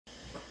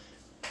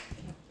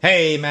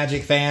Hey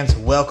Magic fans,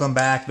 welcome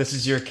back. This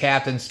is your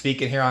captain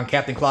speaking here on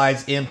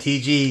Capnclydes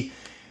MTG.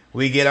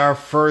 We get our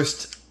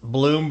first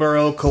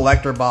bloomburrow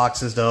collector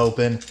boxes to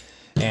open,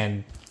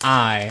 and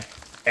I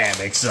am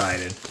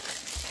excited.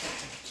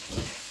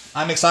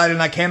 I'm excited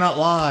and I cannot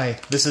lie.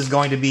 This is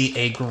going to be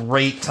a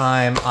great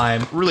time.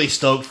 I'm really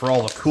stoked for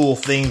all the cool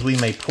things we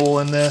may pull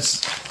in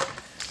this.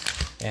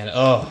 And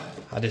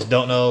I just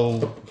don't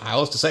know how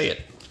else to say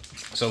it.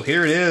 So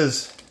here it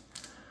is.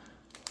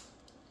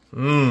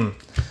 Don't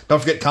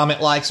forget to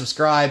comment, like,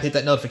 subscribe, hit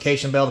that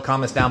notification bell. The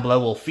comments down below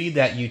will feed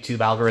that YouTube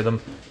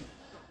algorithm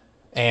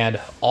and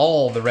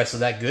all the rest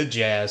of that good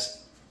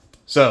jazz.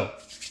 So,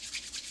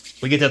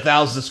 we get to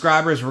 1,000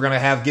 subscribers, we're going to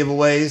have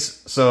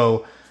giveaways.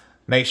 So,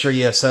 make sure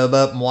you sub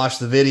up and watch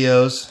the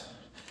videos.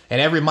 And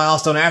every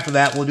milestone after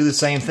that, we'll do the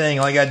same thing.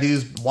 All you got to do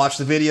is watch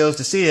the videos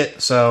to see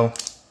it. So,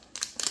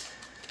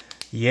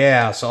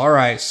 yeah. So,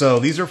 alright. So,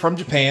 these are from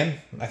Japan,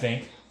 I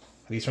think.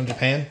 Are these from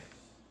Japan?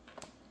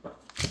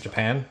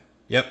 Japan?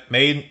 Yep.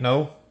 Made?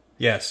 No?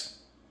 Yes.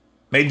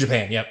 Made in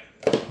Japan. Yep.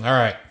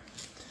 Alright.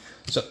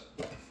 So,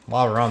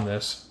 while we're on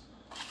this,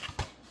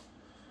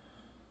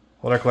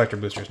 what are collector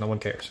boosters? No one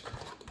cares.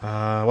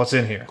 What's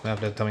in here?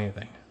 That doesn't tell me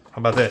anything. How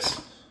about this?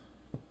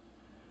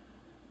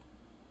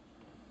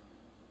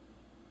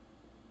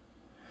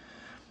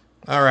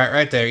 Alright,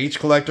 right there. Each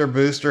collector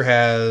booster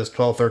has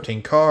 12,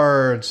 13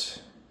 cards.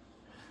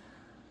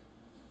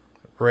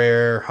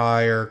 Rare,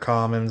 higher,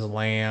 commons,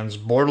 lands,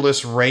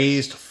 borderless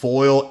raised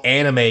foil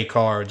anime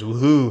cards.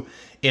 Woohoo!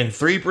 In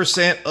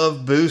 3%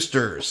 of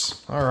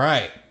boosters.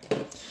 Alright.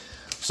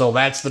 So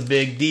that's the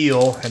big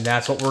deal, and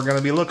that's what we're going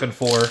to be looking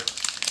for.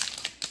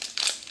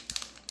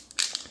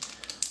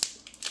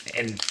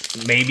 And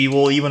maybe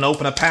we'll even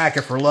open a pack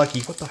if we're lucky.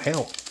 What the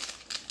hell?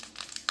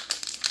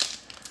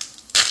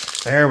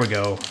 There we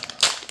go.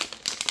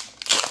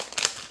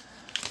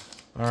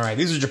 Alright,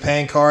 these are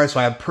Japan cards, so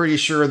I'm pretty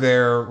sure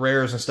they're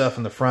rares and stuff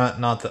in the front,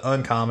 not the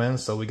uncommons.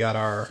 So we got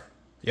our,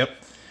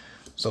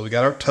 so we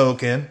got our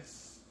token.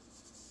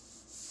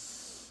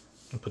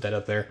 I'll put that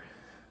up there.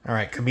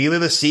 Alright,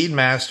 Camila the Seed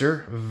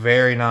Master,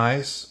 very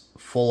nice.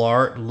 Full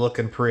art,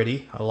 looking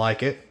pretty. I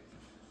like it.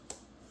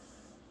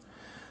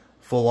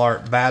 Full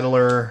art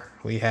Battler.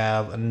 We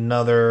have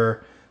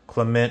another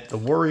Clement the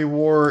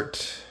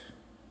Worrywart.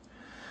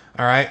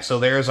 Alright, so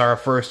there's our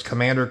first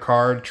commander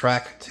card,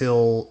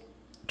 Trail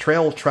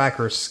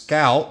Tracker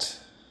Scout,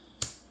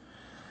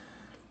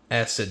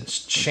 Essence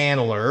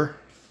Channeler.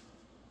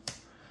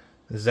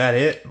 Is that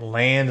it?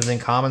 Land and then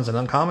commons and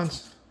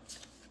uncommons?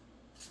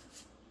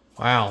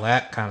 Wow,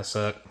 that kind of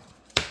sucked.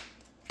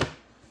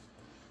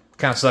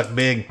 Kind of sucked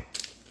big.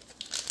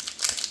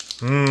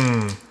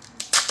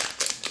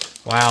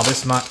 Wow,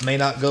 this may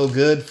not go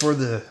good for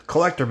the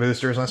collector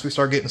boosters unless we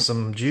start getting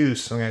some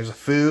juice. Okay, there's a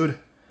food.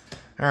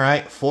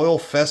 Alright, Foil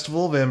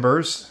Festival of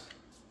Embers.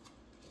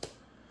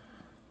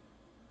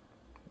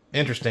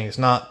 Interesting, it's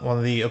not one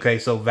of the... Okay,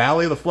 so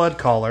Valley of the Flood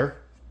Caller.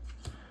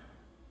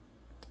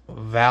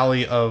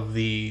 Valley of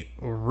the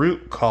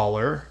Root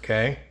Caller.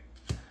 Okay.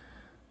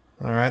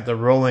 Alright, the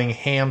Rolling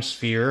Ham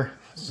Sphere.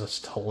 This is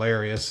just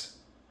hilarious.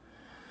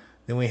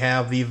 Then we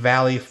have the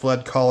Valley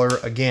Flood Caller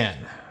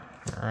again.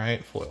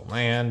 Alright, foil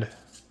land.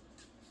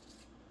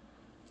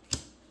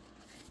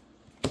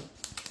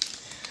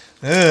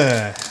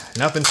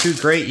 Nothing too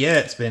great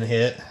yet it's been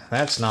hit.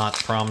 That's not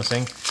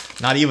promising.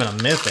 Not even a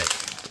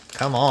mythic.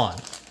 Come on.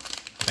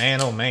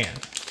 Man, oh man.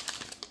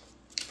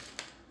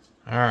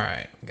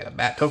 Alright, got a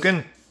bat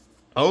token.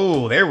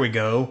 Oh, there we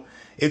go.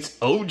 It's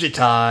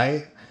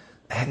Ojitai.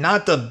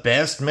 Not the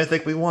best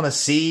mythic we want to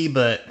see,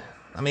 but,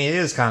 I mean, it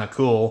is kind of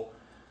cool.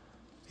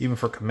 Even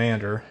for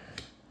commander.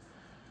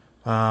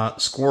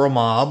 Squirrel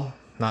Mob.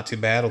 Not too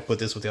bad. We'll put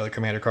this with the other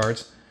commander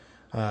cards.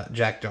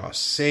 Jackdaw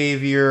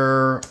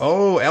Savior.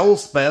 Oh,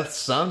 Elspeth,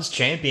 Sun's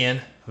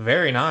Champion.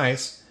 Very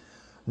nice.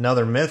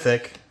 Another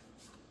mythic.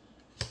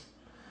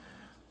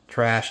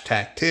 Trash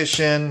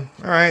Tactician.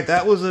 Alright,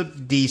 that was a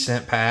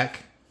decent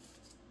pack.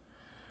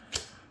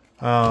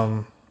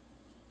 So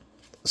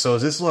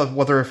is this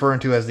what they're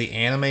referring to as the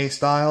anime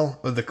style?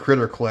 Or the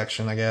Critter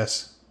Collection, I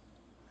guess.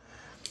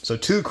 So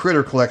 2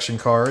 Critter Collection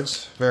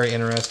cards. Very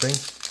interesting.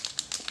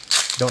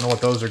 Don't know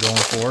what those are going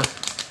for.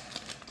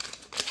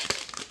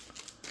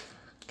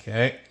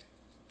 Okay.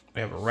 We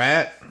have a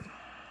rat.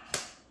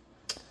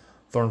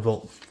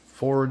 Thornvolt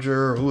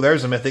Forager. Ooh,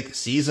 there's a mythic.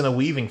 Season of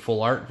Weaving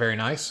full art. Very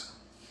nice.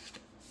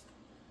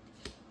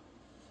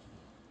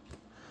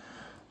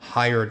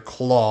 Hired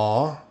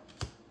Claw.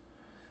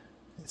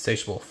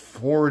 Insatiable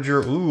Forager.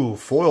 Ooh,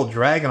 Foil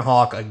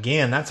Dragonhawk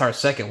again. That's our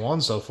second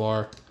one so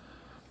far.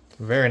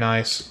 Very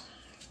nice.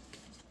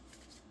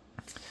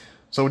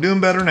 So we're doing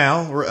better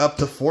now. We're up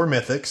to 4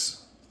 mythics.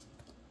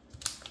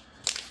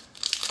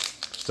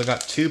 Still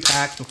got 2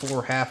 packs before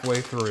we're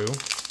halfway through.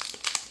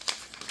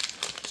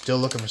 Still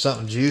looking for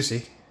something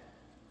juicy.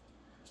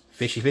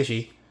 Fishy,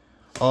 fishy.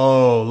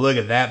 Oh, look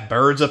at that.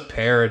 Birds of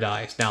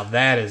Paradise. Now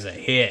that is a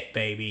hit,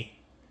 baby.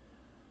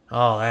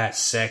 Oh, that's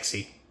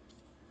sexy.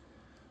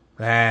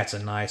 That's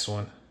a nice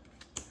one.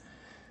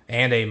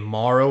 And a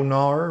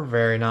Marrow,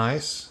 very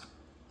nice.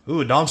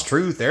 Ooh, Dawn's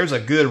Truth, there's a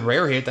good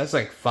rare hit. That's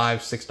like $5,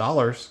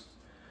 $6.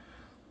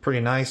 Pretty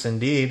nice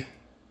indeed.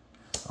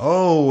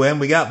 Oh, and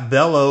we got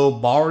Bellow,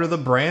 Bard of the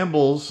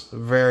Brambles,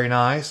 very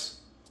nice.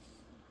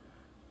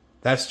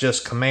 That's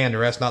just Commander,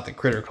 that's not the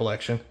Critter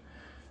Collection.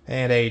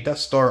 And a Death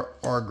Star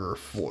Augur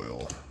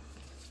foil.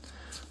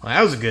 Well,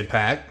 that was a good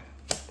pack.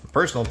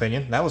 Personal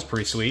opinion, that was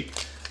pretty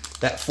sweet.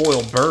 That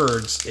foil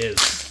Birds is,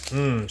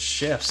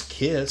 chef's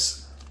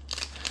kiss.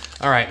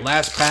 Alright,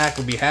 last pack,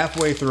 we'll be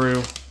halfway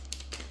through.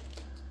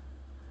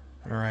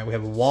 Alright, we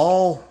have a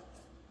Wall.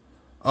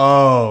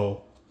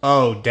 Oh,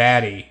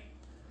 daddy.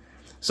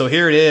 So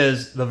here it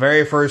is, the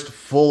very first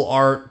full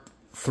art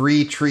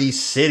 3-tree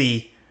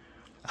city.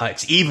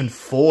 It's even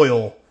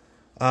foil.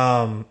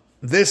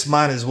 This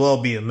might as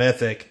well be a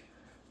mythic.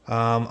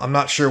 I'm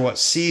not sure what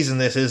season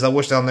this is. I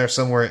wish down there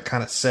somewhere it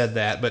kind of said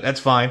that, but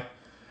that's fine.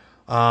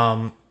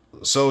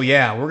 So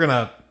yeah, we're going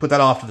to put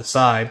that off to the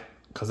side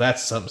because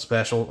that's something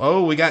special.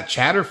 Oh, we got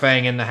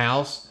Chatterfang in the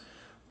house.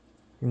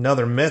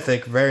 Another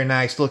mythic, very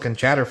nice looking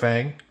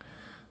Chatterfang.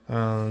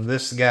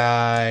 This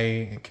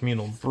guy,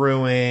 Communal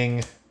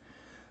Brewing.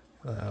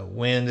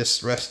 Wind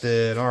is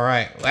rested.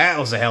 Alright, that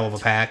was a hell of a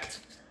pack.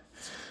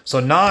 So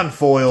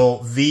non-foil,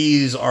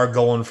 these are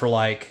going for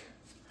like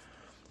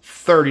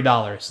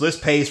 $30. So this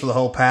pays for the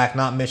whole pack,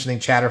 not mentioning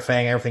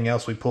Chatterfang, everything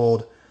else we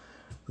pulled.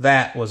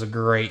 That was a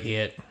great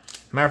hit.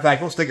 Matter of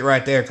fact, we'll stick it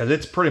right there because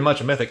it's pretty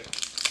much a mythic.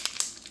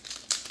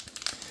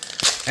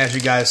 As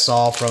you guys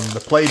saw from the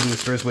play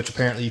boosters, which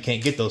apparently you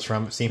can't get those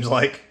from, it seems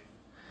like.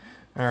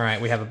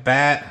 Alright, we have a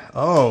bat.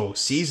 Oh,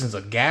 Seasons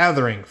of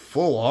Gathering,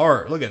 full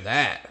art. Look at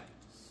that.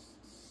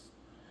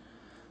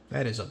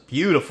 That is a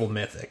beautiful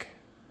mythic.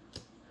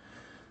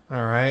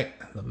 Alright,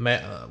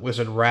 the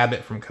Wizard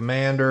Rabbit from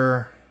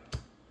Commander.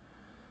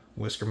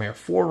 Whiskermare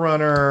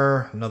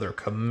Forerunner. Another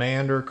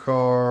Commander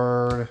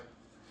card.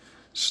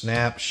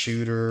 Snap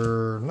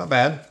Shooter. Not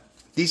bad.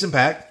 Decent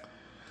pack.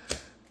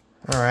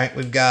 Alright,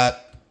 we've got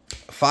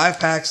 5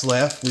 packs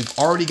left. We've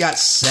already got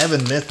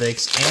 7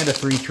 mythics and a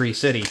 3-tree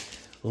city.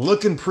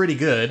 Looking pretty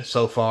good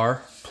so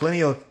far.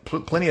 Plenty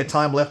of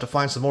time left to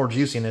find some more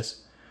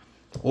juiciness.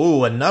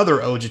 Ooh, another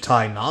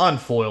Ojutai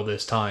non-foil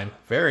this time.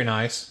 Very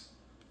nice.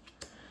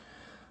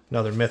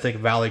 Another mythic,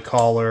 Valley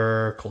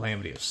Caller,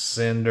 Calamity of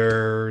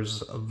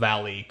Cinders,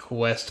 Valley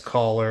Quest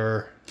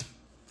Caller.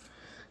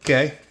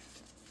 Okay.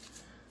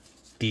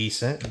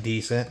 Decent,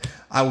 decent.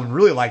 I would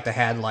really like to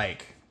have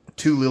like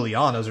 2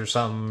 Lilianas or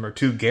something, or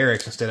 2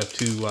 Garricks instead of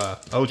 2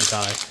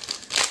 Ojutai.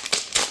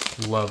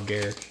 Love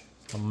Garrick.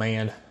 Oh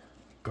man.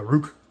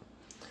 Garuk.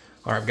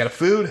 Alright, we got a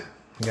food.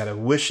 We got a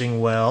Wishing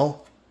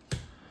Well.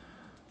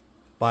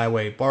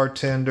 Byway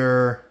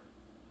Bartender.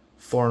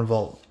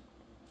 Thornvault.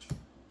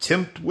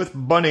 Tempt with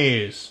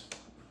Bunnies.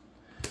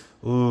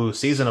 Ooh,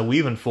 Season of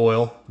Weaving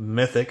foil.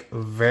 Mythic.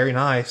 Very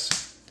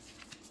nice.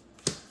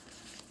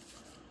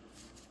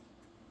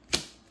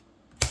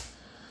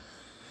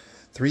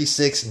 Three,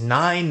 6,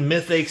 9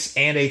 mythics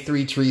and a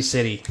 3-tree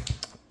city.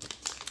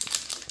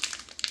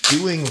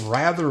 Doing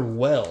rather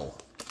well.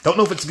 Don't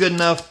know if it's good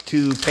enough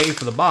to pay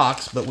for the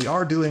box, but we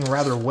are doing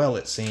rather well,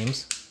 it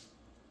seems.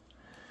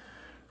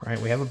 Right,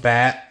 we have a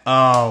bat.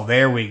 Oh,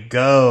 there we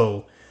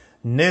go.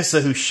 Nissa,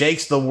 Who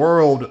Shakes the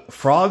World,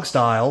 Frog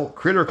Style,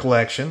 Critter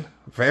Collection.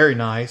 Very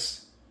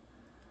nice.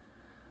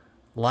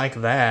 Like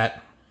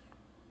that.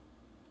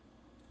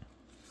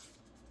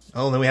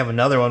 Oh, and then we have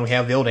another one. We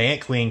have the old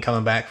Ant Queen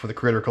coming back for the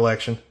Critter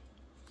Collection.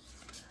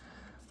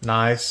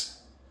 Nice.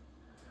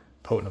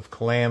 Potent of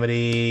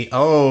Calamity.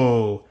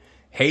 Oh,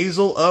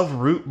 Hazel of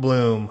Root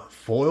Bloom,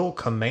 foil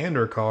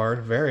Commander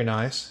card. Very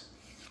nice.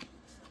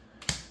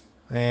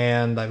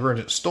 And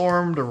Divergent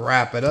Storm to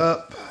wrap it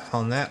up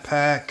on that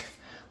pack.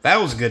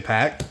 That was a good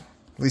pack.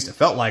 At least it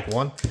felt like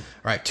one. All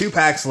right, 2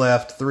 packs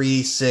left.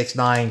 3, 6,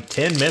 9,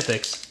 10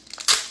 mythics.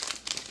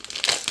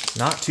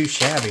 Not too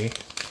shabby.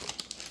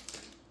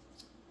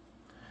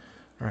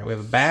 All right, we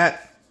have a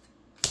bat.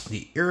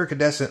 The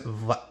Iridescent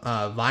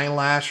Vine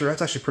Lasher.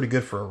 That's actually pretty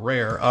good for a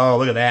rare. Oh,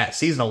 look at that.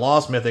 Season of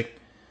Lost mythic.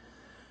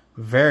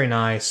 Very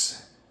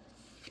nice.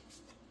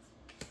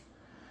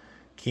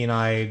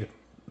 Keen-eyed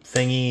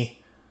Thingy.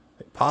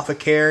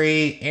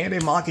 Apothecary. And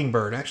a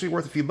Mockingbird. Actually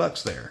worth a few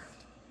bucks there.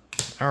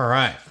 All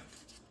right.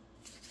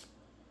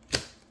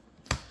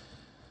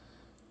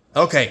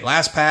 Okay,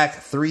 last pack.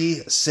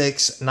 3,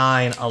 6,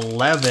 9,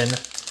 11.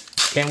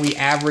 Can we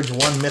average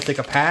 1 mythic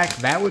a pack?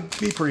 That would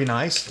be pretty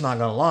nice, not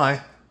gonna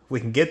lie. We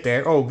can get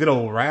there. Oh, good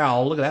old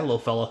Raoul. Look at that little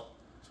fella.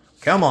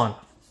 Come on.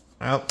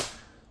 Well,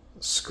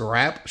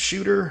 Scrap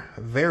Shooter.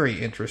 Very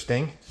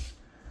interesting.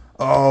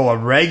 Oh, a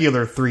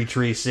regular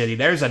 3-tree city.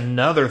 There's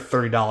another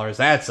 $30.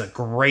 That's a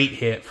great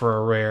hit for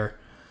a rare.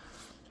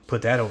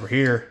 Put that over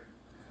here.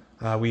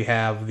 We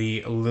have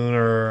the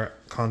Lunar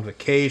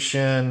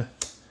Convocation.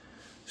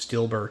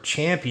 Steelbur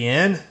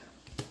Champion.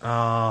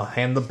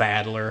 And the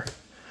Battler.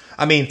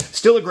 I mean,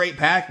 still a great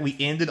pack. We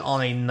ended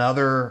on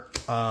another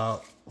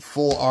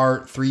full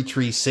art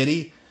 3-tree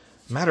city.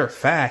 Matter of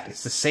fact,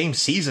 it's the same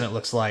season it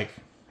looks like.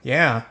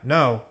 Yeah,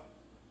 no.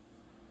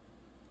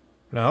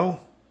 No.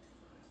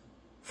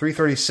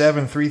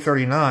 337,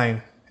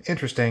 339.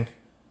 Interesting.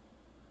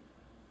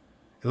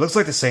 It looks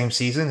like the same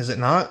season, is it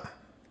not?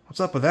 What's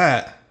up with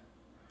that?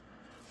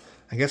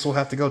 I guess we'll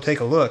have to go take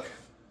a look.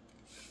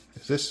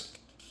 Is this...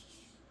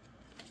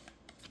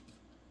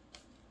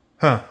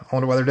 Huh, I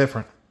wonder why they're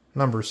different.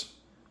 Numbers.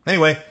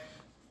 Anyway.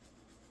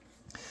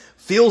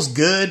 Feels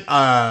good.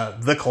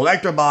 The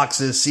collector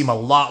boxes seem a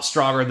lot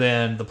stronger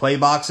than the play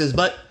boxes,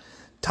 but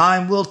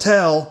time will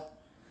tell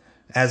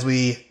as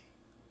we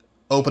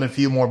open a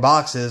few more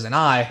boxes and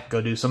I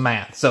go do some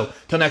math. So,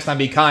 till next time,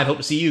 be kind. Hope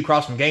to see you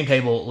across from Game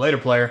Table. Later,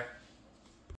 player.